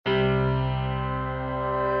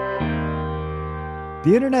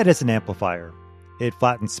The internet is an amplifier. It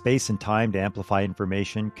flattens space and time to amplify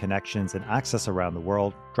information, connections, and access around the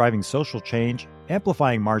world, driving social change,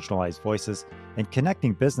 amplifying marginalized voices, and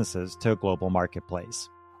connecting businesses to a global marketplace.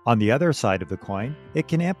 On the other side of the coin, it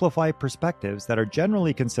can amplify perspectives that are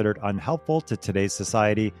generally considered unhelpful to today's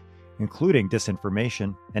society, including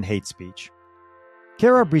disinformation and hate speech.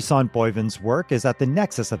 Kara Brisson-Boyven's work is at the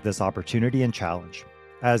nexus of this opportunity and challenge.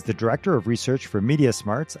 As the Director of Research for Media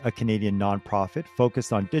Smarts, a Canadian nonprofit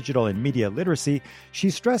focused on digital and media literacy,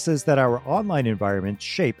 she stresses that our online environments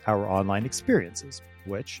shape our online experiences,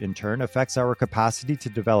 which in turn affects our capacity to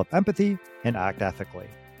develop empathy and act ethically.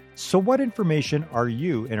 So what information are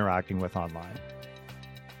you interacting with online?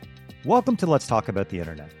 Welcome to Let's Talk About the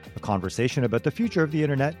Internet, a conversation about the future of the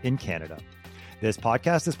Internet in Canada. This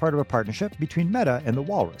podcast is part of a partnership between Meta and The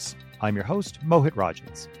Walrus. I'm your host, Mohit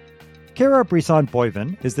Rajans. Kara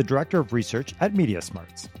Brisson-Boyven is the Director of Research at Media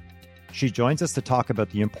Smarts. She joins us to talk about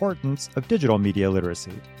the importance of digital media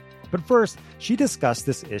literacy. But first, she discussed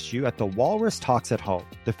this issue at The Walrus Talks at Home,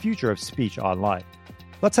 the future of speech online.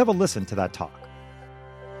 Let's have a listen to that talk.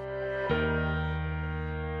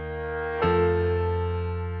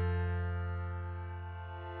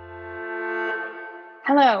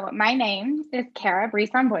 Hello, my name is Kara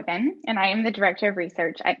Brisson-Boyven, and I am the Director of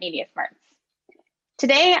Research at Media Smarts.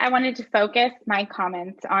 Today, I wanted to focus my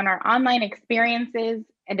comments on our online experiences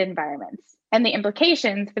and environments and the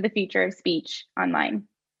implications for the future of speech online.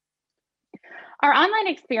 Our online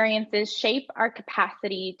experiences shape our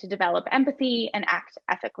capacity to develop empathy and act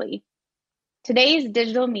ethically. Today's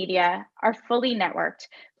digital media are fully networked,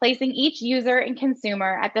 placing each user and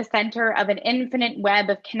consumer at the center of an infinite web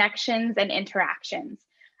of connections and interactions,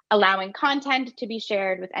 allowing content to be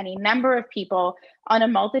shared with any number of people on a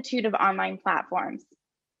multitude of online platforms.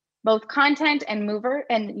 Both content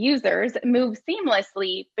and users move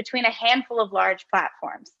seamlessly between a handful of large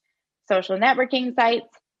platforms, social networking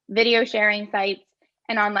sites, video sharing sites,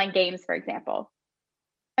 and online games, for example.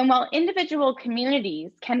 And while individual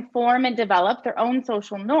communities can form and develop their own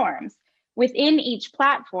social norms, within each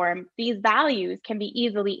platform, these values can be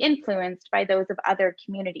easily influenced by those of other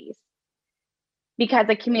communities. Because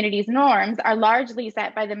a community's norms are largely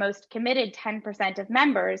set by the most committed 10% of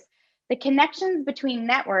members, the connections between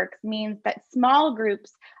networks means that small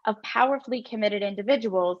groups of powerfully committed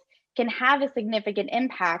individuals can have a significant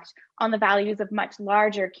impact on the values of much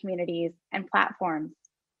larger communities and platforms.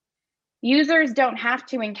 Users don't have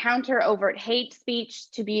to encounter overt hate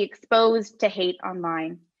speech to be exposed to hate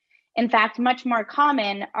online. In fact, much more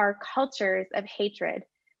common are cultures of hatred,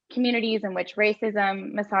 communities in which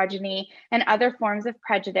racism, misogyny, and other forms of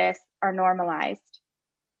prejudice are normalized.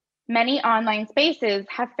 Many online spaces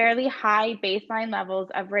have fairly high baseline levels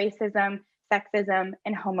of racism, sexism,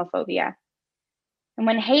 and homophobia. And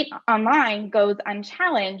when hate online goes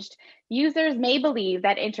unchallenged, users may believe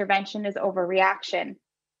that intervention is overreaction.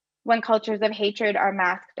 When cultures of hatred are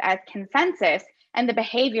masked as consensus and the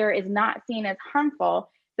behavior is not seen as harmful,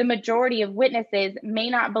 the majority of witnesses may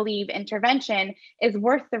not believe intervention is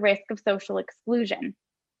worth the risk of social exclusion.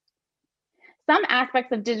 Some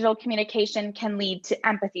aspects of digital communication can lead to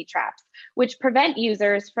empathy traps, which prevent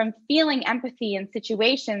users from feeling empathy in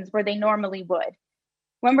situations where they normally would.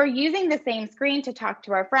 When we're using the same screen to talk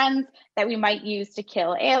to our friends that we might use to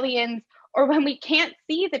kill aliens, or when we can't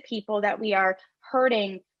see the people that we are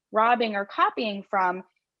hurting, robbing, or copying from,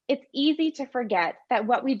 it's easy to forget that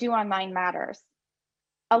what we do online matters.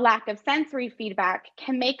 A lack of sensory feedback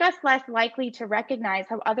can make us less likely to recognize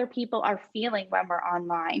how other people are feeling when we're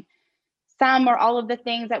online. Some or all of the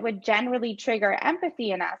things that would generally trigger empathy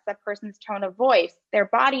in us, a person's tone of voice, their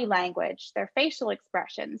body language, their facial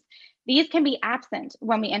expressions, these can be absent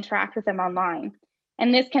when we interact with them online.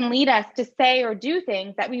 And this can lead us to say or do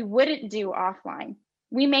things that we wouldn't do offline.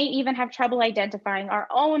 We may even have trouble identifying our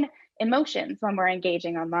own emotions when we're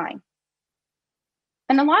engaging online.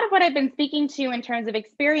 And a lot of what I've been speaking to in terms of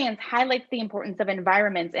experience highlights the importance of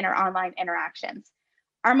environments in our online interactions.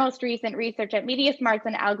 Our most recent research at Media Smarts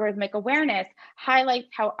and Algorithmic Awareness highlights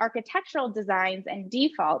how architectural designs and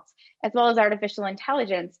defaults, as well as artificial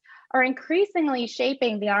intelligence, are increasingly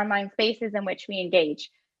shaping the online spaces in which we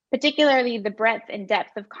engage, particularly the breadth and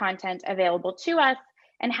depth of content available to us,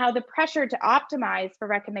 and how the pressure to optimize for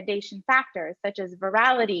recommendation factors such as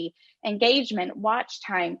virality, engagement, watch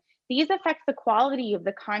time, these affect the quality of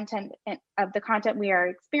the content we are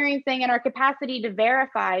experiencing and our capacity to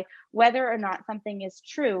verify whether or not something is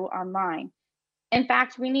true online. In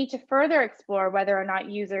fact, we need to further explore whether or not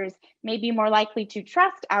users may be more likely to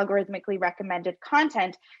trust algorithmically recommended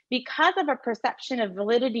content because of a perception of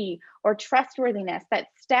validity or trustworthiness that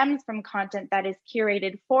stems from content that is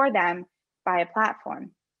curated for them by a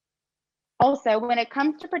platform. Also, when it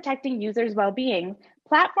comes to protecting users' well-being,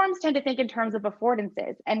 platforms tend to think in terms of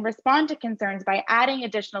affordances and respond to concerns by adding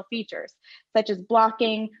additional features, such as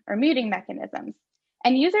blocking or muting mechanisms.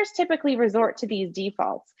 And users typically resort to these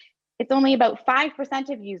defaults. It's only about 5%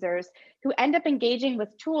 of users who end up engaging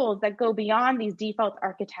with tools that go beyond these default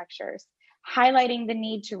architectures, highlighting the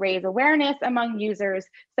need to raise awareness among users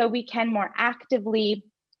so we can more actively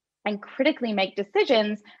and critically make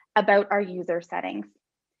decisions about our user settings.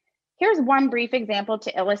 Here's one brief example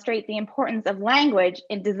to illustrate the importance of language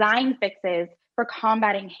in design fixes for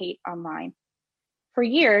combating hate online. For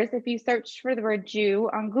years, if you searched for the word Jew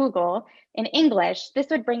on Google in English, this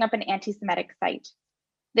would bring up an anti-Semitic site.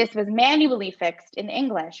 This was manually fixed in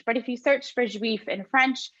English, but if you searched for Juif in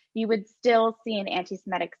French, you would still see an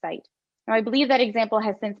anti-Semitic site. Now, I believe that example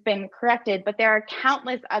has since been corrected, but there are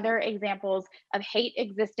countless other examples of hate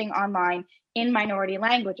existing online in minority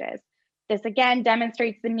languages. This again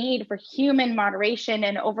demonstrates the need for human moderation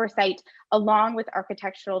and oversight along with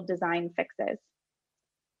architectural design fixes.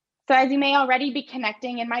 So as you may already be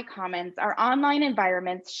connecting in my comments, our online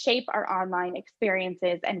environments shape our online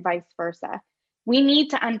experiences and vice versa. We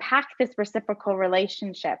need to unpack this reciprocal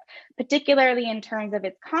relationship, particularly in terms of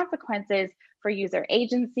its consequences for user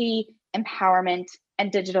agency, empowerment,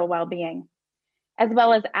 and digital well-being, as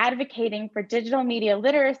well as advocating for digital media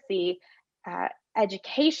literacy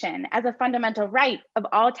education as a fundamental right of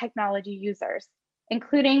all technology users,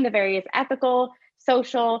 including the various ethical,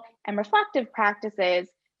 social, and reflective practices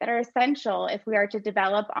that are essential if we are to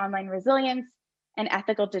develop online resilience and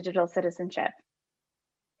ethical digital citizenship.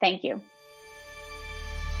 Thank you.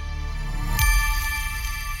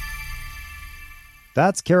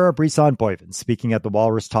 That's Kara Brisson-Boivin speaking at the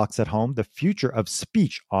Walrus Talks at Home, the future of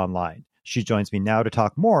speech online. She joins me now to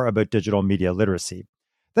talk more about digital media literacy.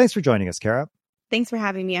 Thanks for joining us, Kara. Thanks for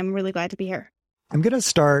having me. I'm really glad to be here. I'm going to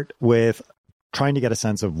start with trying to get a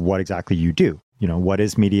sense of what exactly you do. You know, what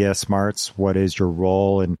is Media Smarts? What is your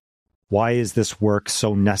role? And why is this work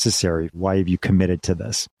so necessary? Why have you committed to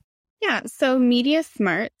this? Yeah, so Media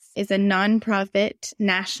Smarts is a nonprofit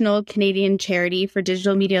national Canadian charity for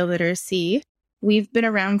digital media literacy. We've been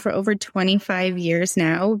around for over 25 years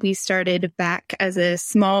now. We started back as a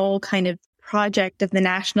small kind of project of the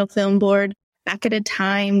National Film Board back at a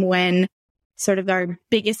time when sort of our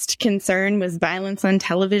biggest concern was violence on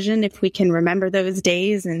television, if we can remember those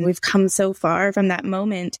days. And we've come so far from that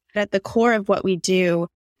moment. But at the core of what we do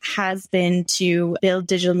has been to build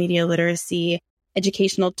digital media literacy,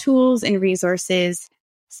 educational tools and resources.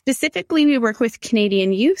 Specifically, we work with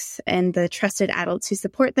Canadian youth and the trusted adults who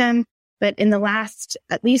support them. But in the last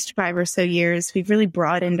at least 5 or so years, we've really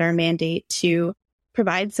broadened our mandate to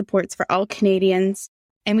provide supports for all Canadians.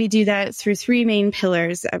 And we do that through 3 main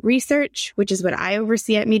pillars: research, which is what I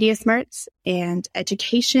oversee at Media Smarts, and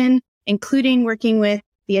education, including working with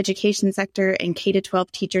the education sector and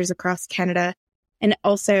K-12 teachers across Canada, and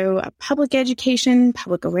also public education,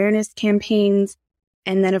 public awareness campaigns,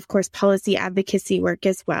 and then, of course, policy advocacy work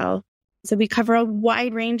as well. So we cover a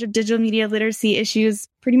wide range of digital media literacy issues,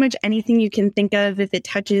 pretty much anything you can think of. If it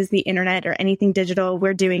touches the internet or anything digital,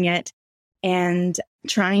 we're doing it. And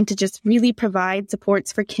trying to just really provide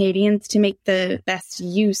supports for Canadians to make the best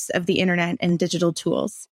use of the internet and digital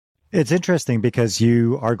tools. It's interesting because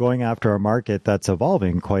you are going after a market that's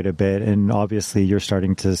evolving quite a bit. And obviously, you're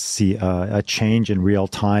starting to see a change in real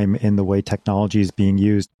time in the way technology is being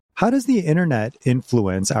used. How does the internet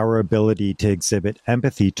influence our ability to exhibit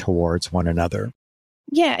empathy towards one another?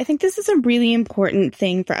 Yeah, I think this is a really important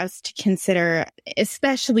thing for us to consider,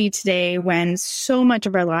 especially today when so much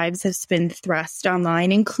of our lives has been thrust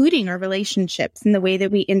online, including our relationships and the way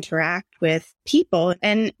that we interact with people.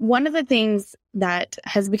 And one of the things that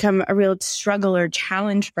has become a real struggle or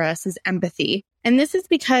challenge for us is empathy. And this is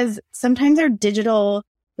because sometimes our digital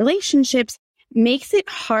relationships makes it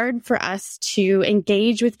hard for us to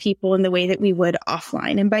engage with people in the way that we would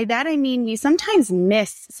offline. And by that, I mean, we sometimes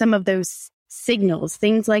miss some of those signals,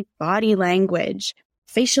 things like body language,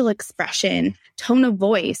 facial expression, tone of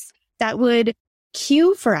voice that would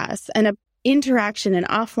cue for us an interaction, an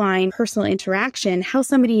offline personal interaction, how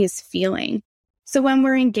somebody is feeling. So when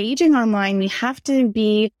we're engaging online, we have to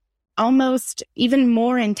be almost even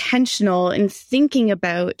more intentional in thinking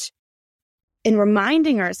about and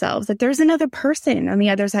reminding ourselves that there's another person on the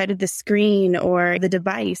other side of the screen or the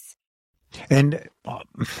device. And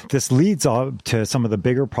this leads to some of the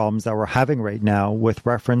bigger problems that we're having right now with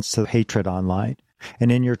reference to hatred online.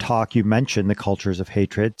 And in your talk, you mentioned the cultures of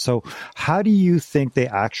hatred. So how do you think they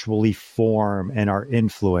actually form and are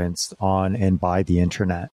influenced on and by the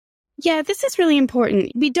internet? Yeah, this is really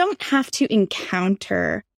important. We don't have to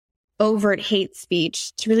encounter overt hate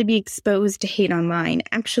speech, to really be exposed to hate online.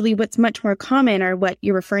 Actually, what's much more common are what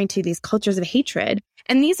you're referring to, these cultures of hatred.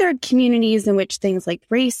 And these are communities in which things like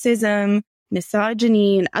racism,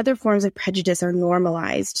 misogyny, and other forms of prejudice are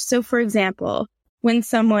normalized. So, for example, when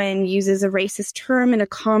someone uses a racist term in a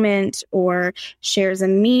comment or shares a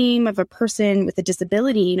meme of a person with a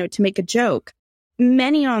disability, to make a joke,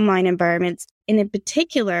 many online environments, and in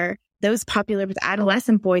particular, those popular with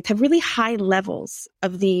adolescent boys, have really high levels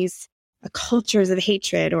of these cultures of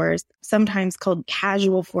hatred, or sometimes called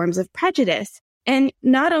casual forms of prejudice. And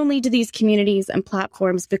not only do these communities and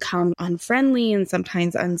platforms become unfriendly and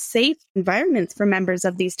sometimes unsafe environments for members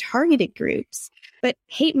of these targeted groups, but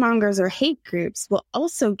hate mongers or hate groups will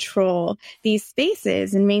also troll these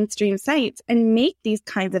spaces and mainstream sites and make these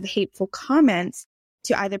kinds of hateful comments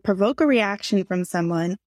to either provoke a reaction from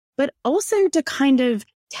someone, but also to kind of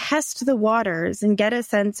test the waters and get a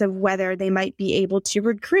sense of whether they might be able to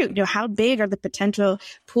recruit. How big are the potential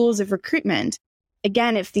pools of recruitment?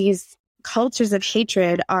 Again, if these cultures of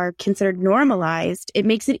hatred are considered normalized, it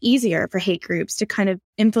makes it easier for hate groups to kind of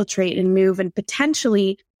infiltrate and move and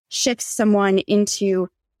potentially shift someone into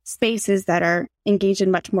spaces that are engaged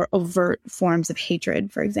in much more overt forms of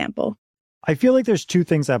hatred, for example. I feel like there's two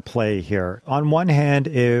things at play here. On one hand,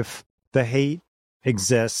 if the hate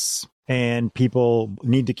exists and people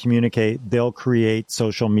need to communicate, they'll create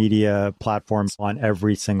social media platforms on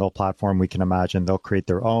every single platform we can imagine. They'll create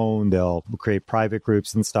their own, they'll create private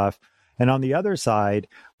groups and stuff. And on the other side,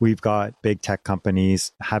 we've got big tech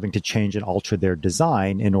companies having to change and alter their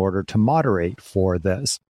design in order to moderate for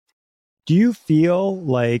this. Do you feel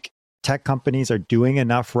like tech companies are doing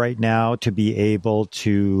enough right now to be able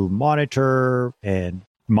to monitor and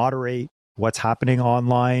moderate what's happening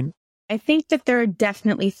online? I think that there are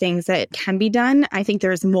definitely things that can be done. I think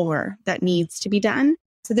there's more that needs to be done.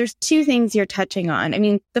 So there's two things you're touching on. I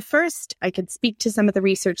mean, the first, I could speak to some of the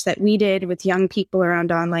research that we did with young people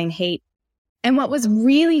around online hate. And what was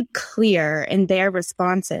really clear in their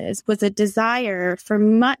responses was a desire for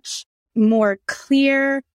much more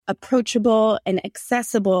clear, approachable, and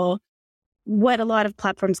accessible, what a lot of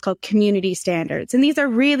platforms call community standards. And these are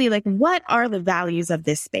really like, what are the values of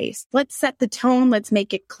this space? Let's set the tone. Let's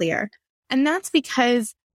make it clear. And that's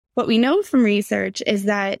because what we know from research is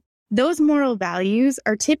that those moral values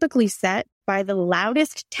are typically set by the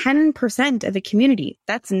loudest 10% of a community.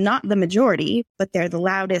 That's not the majority, but they're the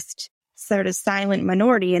loudest sort of silent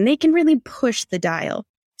minority, and they can really push the dial.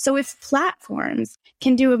 So if platforms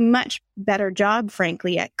can do a much better job,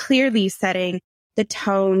 frankly, at clearly setting the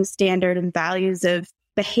tone, standard, and values of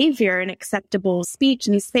behavior and acceptable speech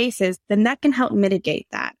in these spaces, then that can help mitigate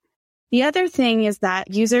that. The other thing is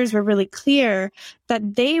that users were really clear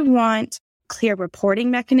that they want clear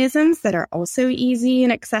reporting mechanisms that are also easy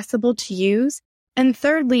and accessible to use. And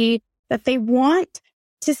thirdly, that they want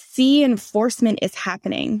to see enforcement is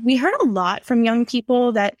happening. We heard a lot from young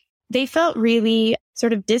people that they felt really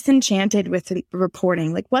sort of disenchanted with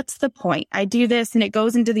reporting. Like, what's the point? I do this and it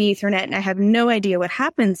goes into the Ethernet and I have no idea what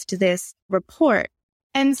happens to this report.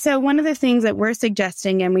 And so one of the things that we're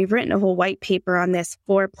suggesting, and we've written a whole white paper on this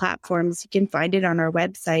for platforms, you can find it on our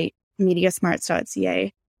website,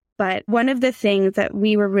 mediasmarts.ca. But one of the things that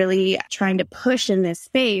we were really trying to push in this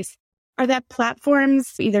space are that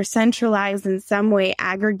platforms either centralize in some way,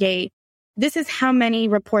 aggregate, this is how many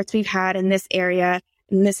reports we've had in this area,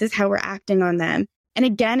 and this is how we're acting on them. And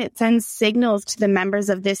again, it sends signals to the members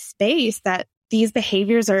of this space that these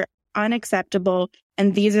behaviors are unacceptable,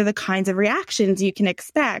 and these are the kinds of reactions you can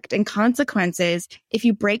expect and consequences if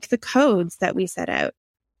you break the codes that we set out.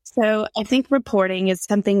 So I think reporting is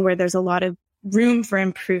something where there's a lot of room for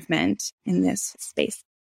improvement in this space.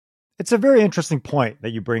 It's a very interesting point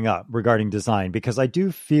that you bring up regarding design, because I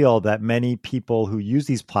do feel that many people who use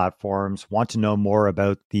these platforms want to know more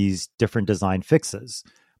about these different design fixes.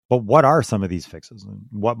 But what are some of these fixes?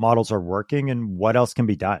 What models are working and what else can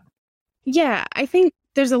be done? Yeah, I think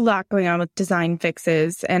there's a lot going on with design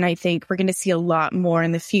fixes, and I think we're going to see a lot more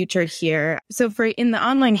in the future here. So in the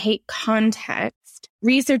online hate context,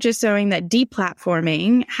 research is showing that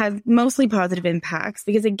deplatforming has mostly positive impacts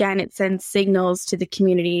because, again, it sends signals to the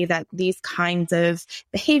community that these kinds of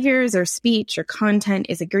behaviors or speech or content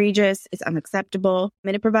is egregious, is unacceptable,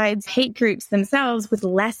 and it provides hate groups themselves with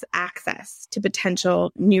less access to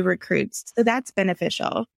potential new recruits. So that's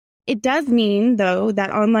beneficial. It does mean, though,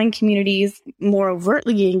 that online communities more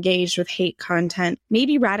overtly engaged with hate content may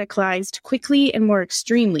be radicalized quickly and more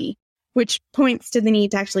extremely, which points to the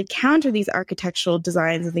need to actually counter these architectural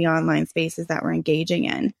designs of the online spaces that we're engaging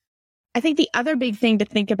in. I think the other big thing to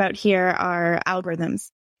think about here are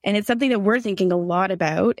algorithms. And it's something that we're thinking a lot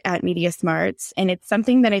about at Media Smarts. And it's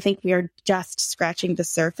something that I think we are just scratching the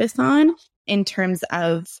surface on in terms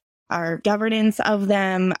of our governance of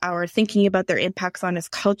them, our thinking about their impacts on us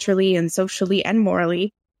culturally and socially and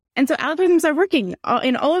morally. And so algorithms are working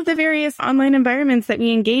in all of the various online environments that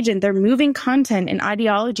we engage in. They're moving content and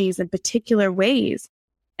ideologies in particular ways.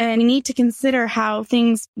 And we need to consider how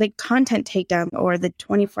things like content takedown or the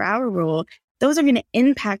 24-hour rule, those are going to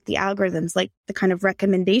impact the algorithms, like the kind of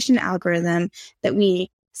recommendation algorithm that we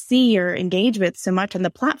see or engage with so much on the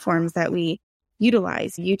platforms that we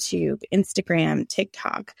utilize, YouTube, Instagram,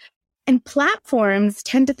 TikTok. And platforms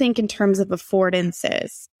tend to think in terms of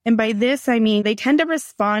affordances. And by this, I mean, they tend to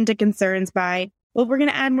respond to concerns by, well, we're going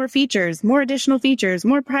to add more features, more additional features,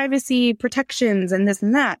 more privacy protections, and this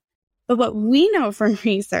and that. But what we know from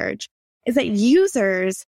research is that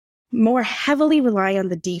users more heavily rely on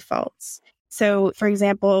the defaults. So, for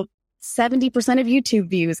example, 70% of YouTube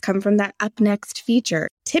views come from that up next feature.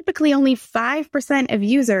 Typically, only 5% of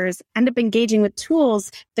users end up engaging with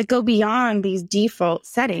tools that go beyond these default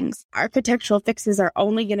settings. Architectural fixes are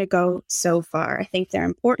only going to go so far. I think they're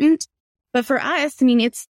important. But for us, I mean,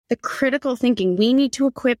 it's the critical thinking. We need to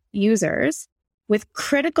equip users with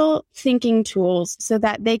critical thinking tools so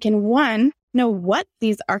that they can, one, know what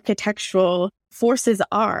these architectural forces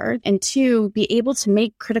are, and two, be able to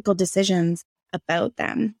make critical decisions about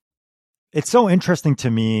them. It's so interesting to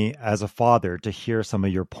me as a father to hear some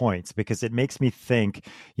of your points, because it makes me think,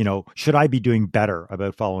 should I be doing better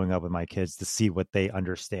about following up with my kids to see what they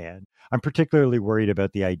understand? I'm particularly worried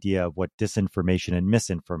about the idea of what disinformation and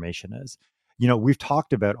misinformation is. We've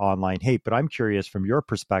talked about online hate, but I'm curious from your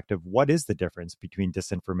perspective, what is the difference between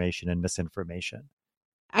disinformation and misinformation?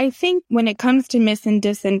 I think when it comes to mis and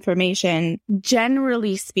disinformation,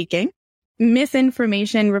 generally speaking,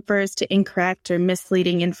 misinformation refers to incorrect or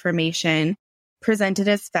misleading information presented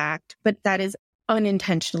as fact, but that is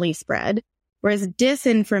unintentionally spread. Whereas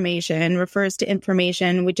disinformation refers to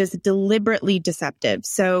information which is deliberately deceptive.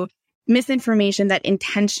 So misinformation that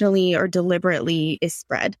intentionally or deliberately is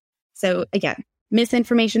spread. So again,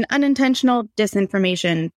 misinformation, unintentional,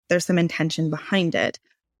 disinformation, there's some intention behind it.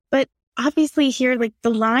 But obviously here, the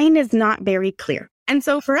line is not very clear. And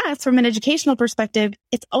so for us, from an educational perspective,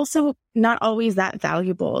 it's also not always that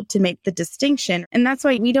valuable to make the distinction. And that's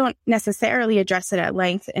why we don't necessarily address it at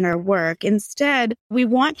length in our work. Instead, we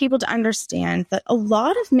want people to understand that a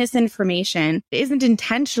lot of misinformation isn't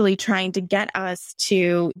intentionally trying to get us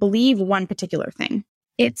to believe one particular thing.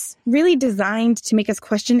 It's really designed to make us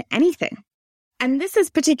question anything. And this is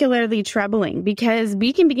particularly troubling because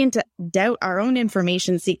we can begin to doubt our own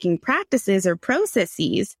information-seeking practices or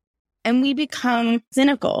processes, and we become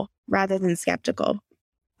cynical rather than skeptical,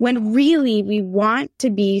 when really we want to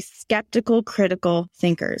be skeptical, critical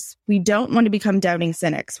thinkers. We don't want to become doubting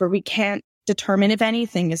cynics where we can't determine if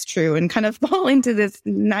anything is true and kind of fall into this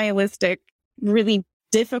nihilistic, really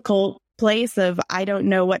difficult place of, I don't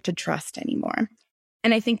know what to trust anymore.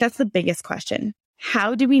 And I think that's the biggest question.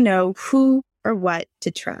 How do we know who or what to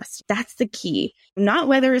trust? That's the key. Not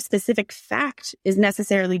whether a specific fact is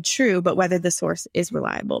necessarily true, but whether the source is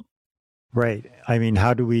reliable. Right. I mean,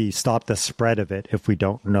 how do we stop the spread of it if we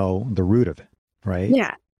don't know the root of it? Right.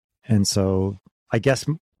 Yeah. And so I guess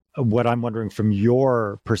what I'm wondering from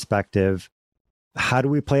your perspective, how do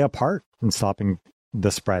we play a part in stopping the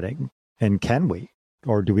spreading? And can we?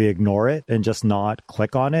 Or do we ignore it and just not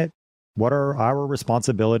click on it? What are our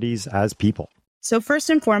responsibilities as people? So first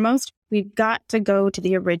and foremost, we've got to go to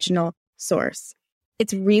the original source.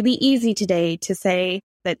 It's really easy today to say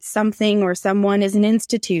that something or someone is an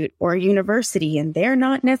institute or a university, and they're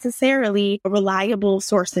not necessarily a reliable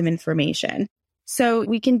source of information. So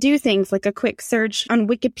we can do things like a quick search on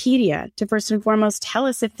Wikipedia to first and foremost tell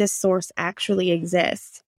us if this source actually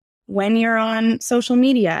exists. When you're on social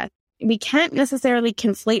media, we can't necessarily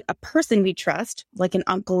conflate a person we trust, like an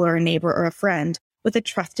uncle or a neighbor or a friend, with a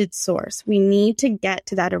trusted source. We need to get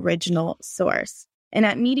to that original source. And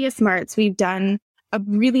at Media Smarts, we've done a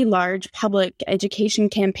really large public education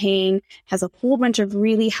campaign, has a whole bunch of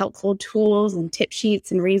really helpful tools and tip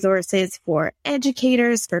sheets and resources for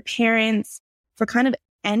educators, for parents, for kind of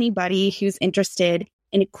anybody who's interested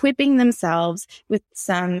in equipping themselves with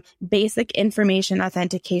some basic information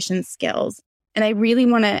authentication skills. And I really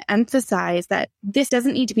want to emphasize that this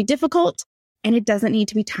doesn't need to be difficult and it doesn't need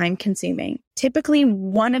to be time consuming. Typically,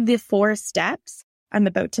 one of the 4 steps I'm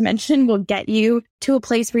about to mention will get you to a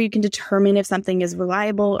place where you can determine if something is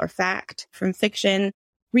reliable or fact from fiction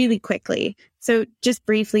really quickly. So just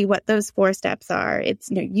briefly, what those 4 steps are, it's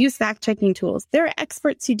use fact-checking tools. There are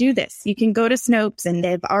experts who do this. You can go to Snopes and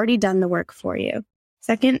they've already done the work for you.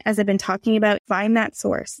 Second, as I've been talking about, find that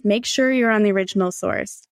source. Make sure you're on the original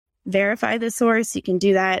source. Verify the source. You can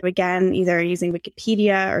do that, again, either using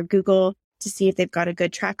Wikipedia or Google to see if they've got a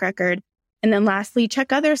good track record. And then lastly,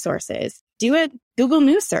 check other sources. Do a Google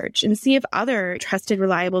News search and see if other trusted,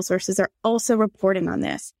 reliable sources are also reporting on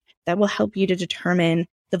this. That will help you to determine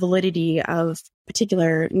the validity of a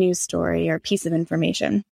particular news story or piece of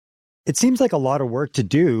information. It seems like a lot of work to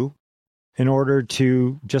do in order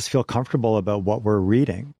to just feel comfortable about what we're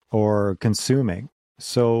reading or consuming.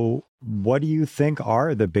 So what do you think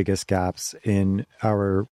are the biggest gaps in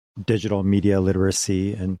our digital media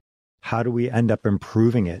literacy, and how do we end up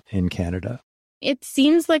improving it in Canada? It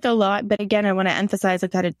seems like a lot, but again, I want to emphasize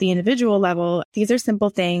that at the individual level, these are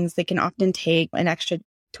simple things that can often take an extra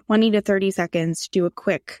 20 to 30 seconds to do a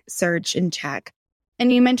quick search and check. And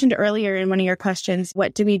you mentioned earlier in one of your questions,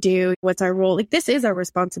 what do we do? What's our role? Like, this is our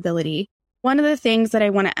responsibility. One of the things that I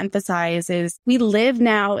want to emphasize is we live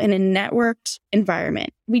now in a networked environment.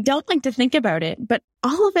 We don't like to think about it, but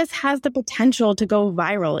all of this has the potential to go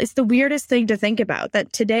viral. It's the weirdest thing to think about,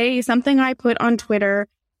 that today something I put on Twitter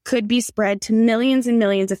could be spread to millions and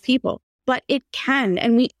millions of people, but it can.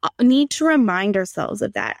 And we need to remind ourselves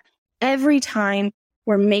of that every time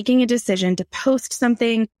we're making a decision to post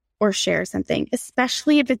something or share something,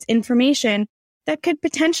 especially if it's information that could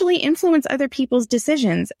potentially influence other people's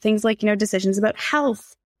decisions, things like, decisions about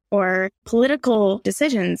health or political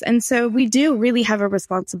decisions. And so we do really have a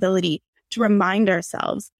responsibility to remind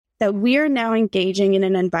ourselves that we are now engaging in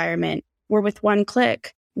an environment where with one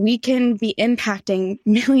click, we can be impacting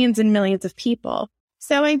millions and millions of people.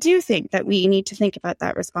 So I do think that we need to think about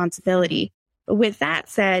that responsibility. With that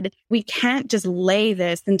said, we can't just lay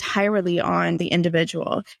this entirely on the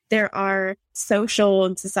individual. There are social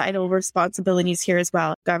and societal responsibilities here as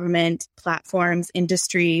well. Government, platforms,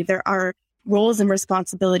 industry. There are roles and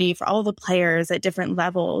responsibility for all the players at different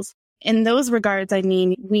levels. In those regards,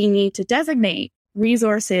 we need to designate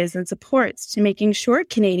resources and supports to making sure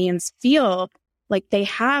Canadians feel like they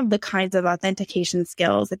have the kinds of authentication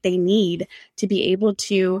skills that they need to be able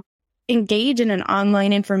to engage in an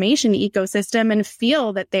online information ecosystem and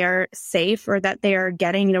feel that they are safe, or that they are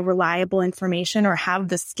getting reliable information, or have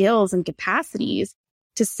the skills and capacities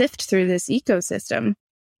to sift through this ecosystem.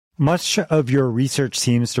 Much of your research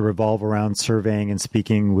seems to revolve around surveying and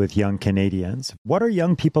speaking with young Canadians. What are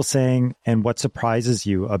young people saying, and what surprises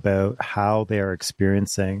you about how they are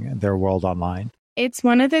experiencing their world online? It's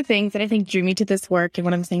one of the things that I think drew me to this work, and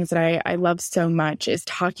one of the things that I love so much is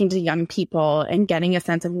talking to young people and getting a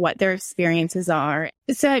sense of what their experiences are.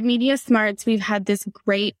 So at Media Smarts, we've had this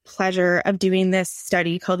great pleasure of doing this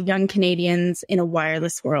study called Young Canadians in a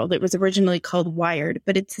Wireless World. It was originally called Wired,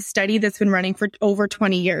 but it's a study that's been running for over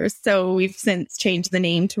 20 years. So we've since changed the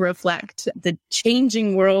name to reflect the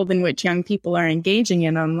changing world in which young people are engaging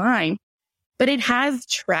in online. But it has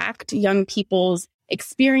tracked young people's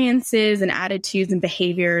experiences and attitudes and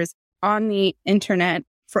behaviors on the internet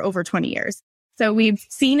for over 20 years. So we've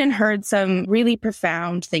seen and heard some really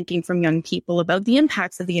profound thinking from young people about the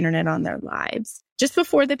impacts of the internet on their lives. Just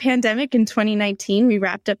before the pandemic in 2019, we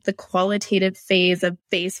wrapped up the qualitative phase of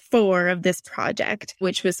phase 4 of this project,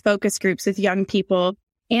 which was focus groups with young people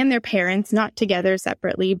and their parents, not together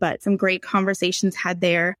separately, but some great conversations had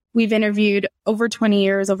there. We've interviewed over 20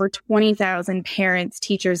 years, over 20,000 parents,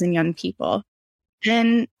 teachers, and young people.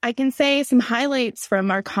 And I can say some highlights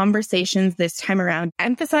from our conversations this time around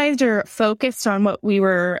emphasized or focused on what we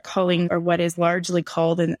were calling, or what is largely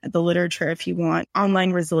called in the literature, if you want,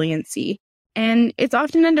 online resiliency. And it's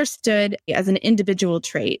often understood as an individual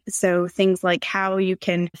trait. So things like how you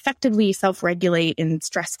can effectively self-regulate in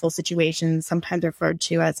stressful situations, sometimes referred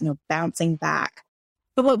to as, bouncing back.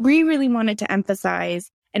 But what we really wanted to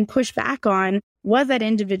emphasize and push back on was that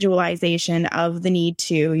individualization of the need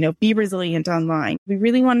to, be resilient online. We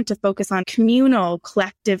really wanted to focus on communal,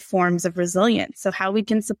 collective forms of resilience. So how we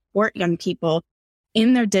can support young people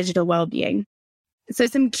in their digital well-being. So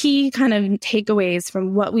some key kind of takeaways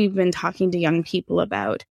from what we've been talking to young people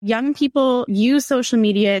about. Young people use social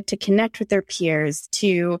media to connect with their peers,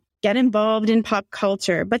 to get involved in pop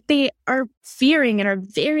culture, but they are fearing and are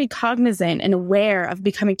very cognizant and aware of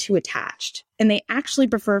becoming too attached. And they actually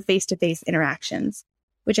prefer face-to-face interactions,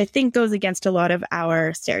 which I think goes against a lot of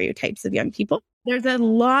our stereotypes of young people. There's a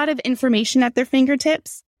lot of information at their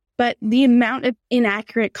fingertips, but the amount of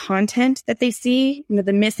inaccurate content that they see,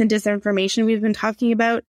 the mis and disinformation we've been talking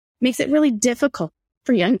about, makes it really difficult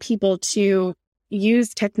for young people to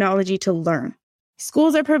use technology to learn.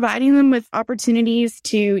 Schools are providing them with opportunities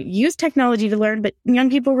to use technology to learn, but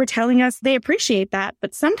young people were telling us they appreciate that,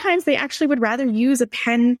 but sometimes they actually would rather use a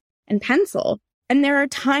pen and pencil. And there are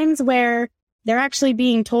times where they're actually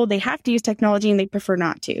being told they have to use technology and they prefer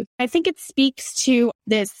not to. I think it speaks to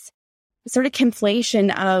this sort of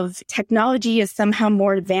conflation of technology is somehow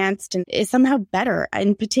more advanced and is somehow better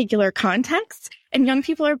in particular contexts. And young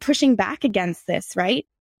people are pushing back against this, right?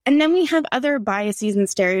 And then we have other biases and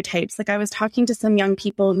stereotypes. Like I was talking to some young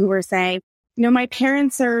people who were saying, my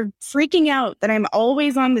parents are freaking out that I'm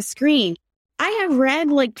always on the screen. I have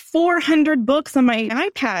read like 400 books on my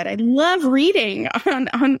iPad. I love reading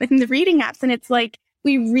in the reading apps. And it's like,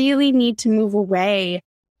 we really need to move away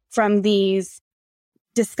from these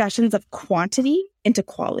discussions of quantity into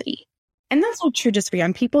quality. And that's not true just for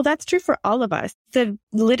young people. That's true for all of us. The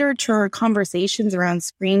literature or conversations around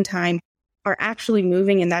screen time are actually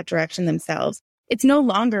moving in that direction themselves. It's no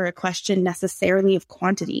longer a question necessarily of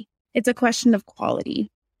quantity. It's a question of quality.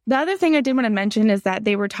 The other thing I did want to mention is that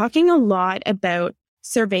they were talking a lot about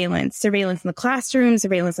surveillance in the classroom,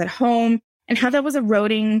 surveillance at home, and how that was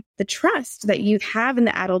eroding the trust that youth have in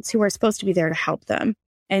the adults who are supposed to be there to help them.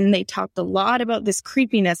 And they talked a lot about this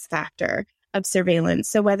creepiness factor of surveillance.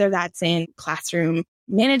 So whether that's in classroom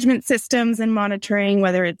management systems and monitoring,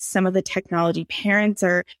 whether it's some of the technology parents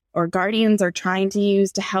or guardians are trying to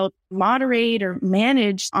use to help moderate or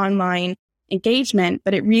manage online engagement,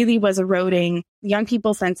 but it really was eroding young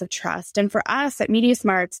people's sense of trust. And for us at Media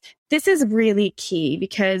Smarts, this is really key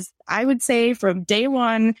because I would say from day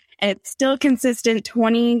one, and it's still consistent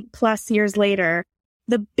 20 plus years later,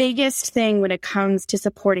 the biggest thing when it comes to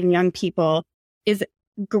supporting young people is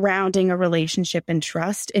grounding a relationship in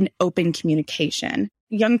trust and open communication.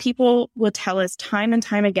 Young people will tell us time and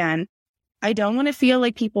time again, I don't want to feel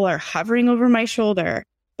like people are hovering over my shoulder,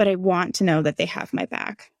 but I want to know that they have my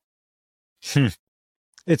back.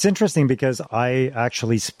 It's interesting because I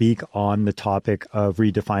actually speak on the topic of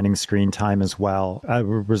redefining screen time as well. As a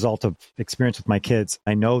result of experience with my kids,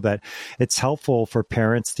 I know that it's helpful for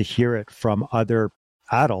parents to hear it from other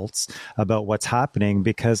adults about what's happening,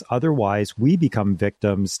 because otherwise we become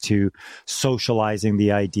victims to socializing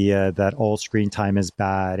the idea that all screen time is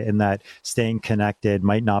bad and that staying connected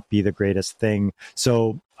might not be the greatest thing.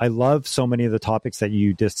 So I love so many of the topics that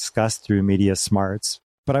you discussed through Media Smarts,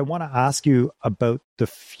 but I want to ask you about the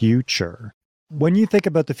future. When you think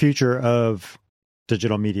about the future of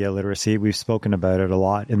digital media literacy, we've spoken about it a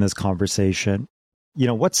lot in this conversation.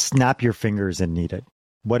 What's snap your fingers and needed?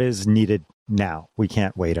 What is needed now? We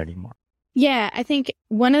can't wait anymore. Yeah, I think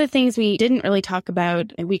one of the things we didn't really talk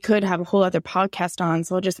about, and we could have a whole other podcast on,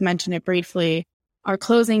 so I'll just mention it briefly, are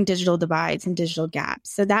closing digital divides and digital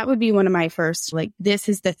gaps. So that would be one of my first, this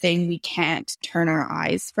is the thing we can't turn our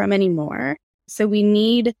eyes from anymore. So we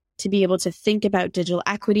need to be able to think about digital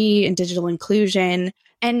equity and digital inclusion,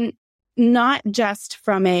 and not just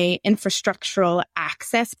from a infrastructural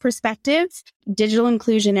access perspective. Digital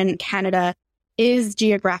inclusion in Canada is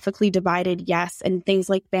geographically divided, yes, and things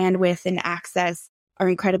like bandwidth and access are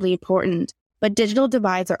incredibly important. But digital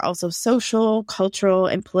divides are also social, cultural,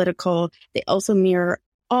 and political. They also mirror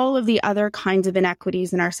all of the other kinds of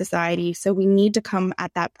inequities in our society. So we need to come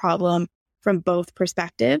at that problem from both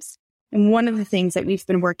perspectives. And one of the things that we've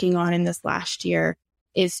been working on in this last year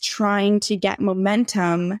is trying to get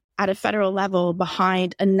momentum at a federal level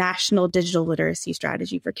behind a national digital literacy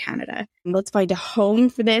strategy for Canada. Let's find a home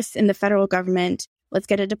for this in the federal government. Let's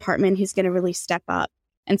get a department who's going to really step up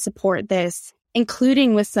and support this,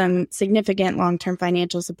 including with some significant long-term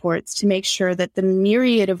financial supports to make sure that the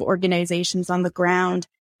myriad of organizations on the ground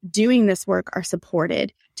doing this work are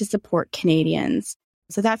supported to support Canadians.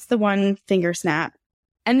 So that's the one finger snap.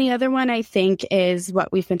 And the other one, I think, is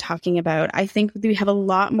what we've been talking about. I think we have a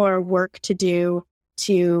lot more work to do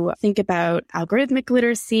to think about algorithmic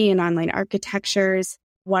literacy and online architectures.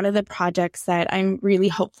 One of the projects that I'm really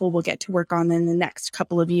hopeful we'll get to work on in the next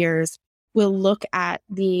couple of years will look at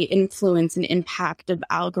the influence and impact of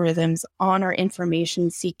algorithms on our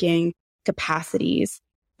information-seeking capacities.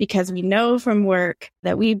 Because we know from work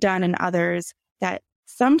that we've done and others that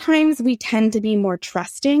sometimes we tend to be more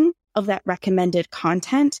trusting of that recommended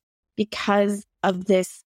content because of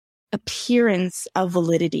this appearance of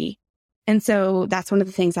validity. And so that's one of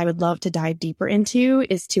the things I would love to dive deeper into,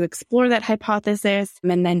 is to explore that hypothesis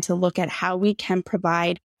and then to look at how we can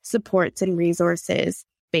provide supports and resources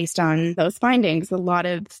based on those findings. A lot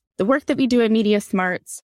of the work that we do at Media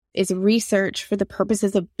Smarts is research for the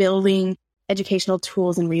purposes of building educational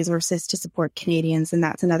tools and resources to support Canadians. And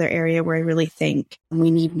that's another area where I really think we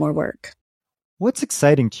need more work. What's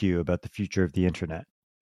exciting to you about the future of the internet?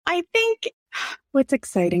 I think what's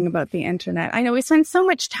exciting about the internet, I know we spend so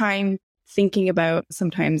much time thinking about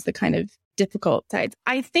sometimes the kind of difficult sides.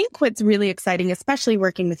 I think what's really exciting, especially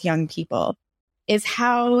working with young people, is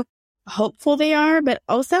how hopeful they are, but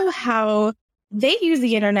also how they use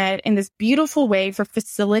the internet in this beautiful way for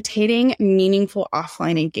facilitating meaningful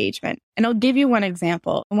offline engagement. And I'll give you one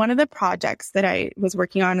example. One of the projects that I was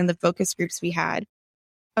working on in the focus groups we had,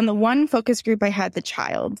 on the one focus group, I had the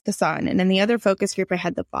child, the son, and in the other focus group, I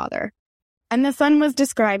had the father. And the son was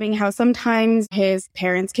describing how sometimes his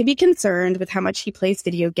parents can be concerned with how much he plays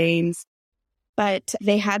video games, but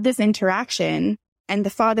they had this interaction, and the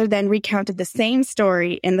father then recounted the same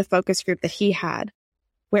story in the focus group that he had,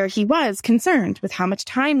 where he was concerned with how much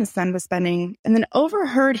time his son was spending, and then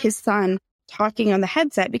overheard his son talking on the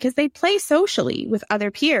headset because they play socially with other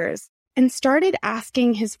peers, and started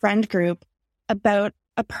asking his friend group about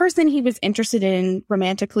a person he was interested in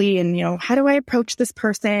romantically and, how do I approach this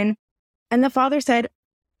person? And the father said,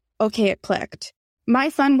 okay, it clicked. My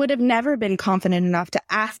son would have never been confident enough to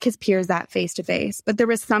ask his peers that face to face, but there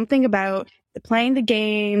was something about playing the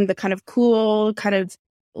game, the kind of cool, kind of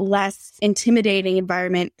less intimidating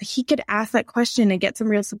environment. He could ask that question and get some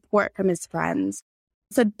real support from his friends.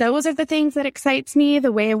 So those are the things that excites me,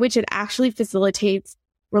 the way in which it actually facilitates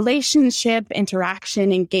relationship,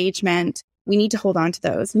 interaction, engagement. We need to hold on to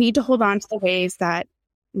those. We need to hold on to the ways that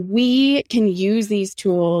we can use these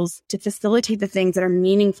tools to facilitate the things that are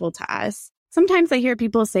meaningful to us. Sometimes I hear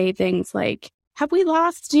people say things like, have we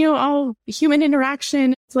lost, all human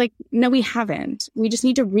interaction? It's like, no, we haven't. We just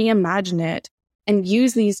need to reimagine it and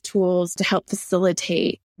use these tools to help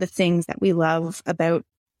facilitate the things that we love about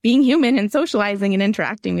being human and socializing and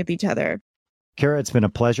interacting with each other. Kara, it's been a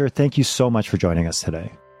pleasure. Thank you so much for joining us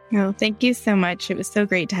today. Oh, thank you so much. It was so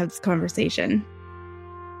great to have this conversation.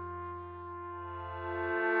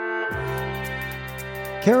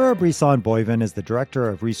 Kara Brisson-Boivin is the Director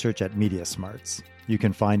of Research at MediaSmarts. You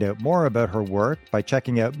can find out more about her work by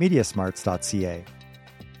checking out mediasmarts.ca.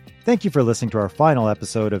 Thank you for listening to our final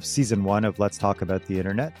episode of Season 1 of Let's Talk About the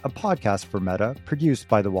Internet, a podcast for Meta, produced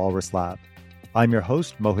by the Walrus Lab. I'm your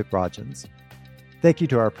host, Mohit Rajans. Thank you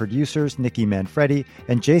to our producers, Nikki Manfredi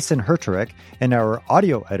and Jason Herterich, and our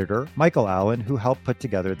audio editor, Michael Allen, who helped put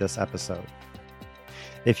together this episode.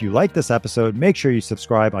 If you like this episode, make sure you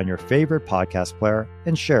subscribe on your favorite podcast player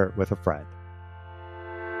and share it with a friend.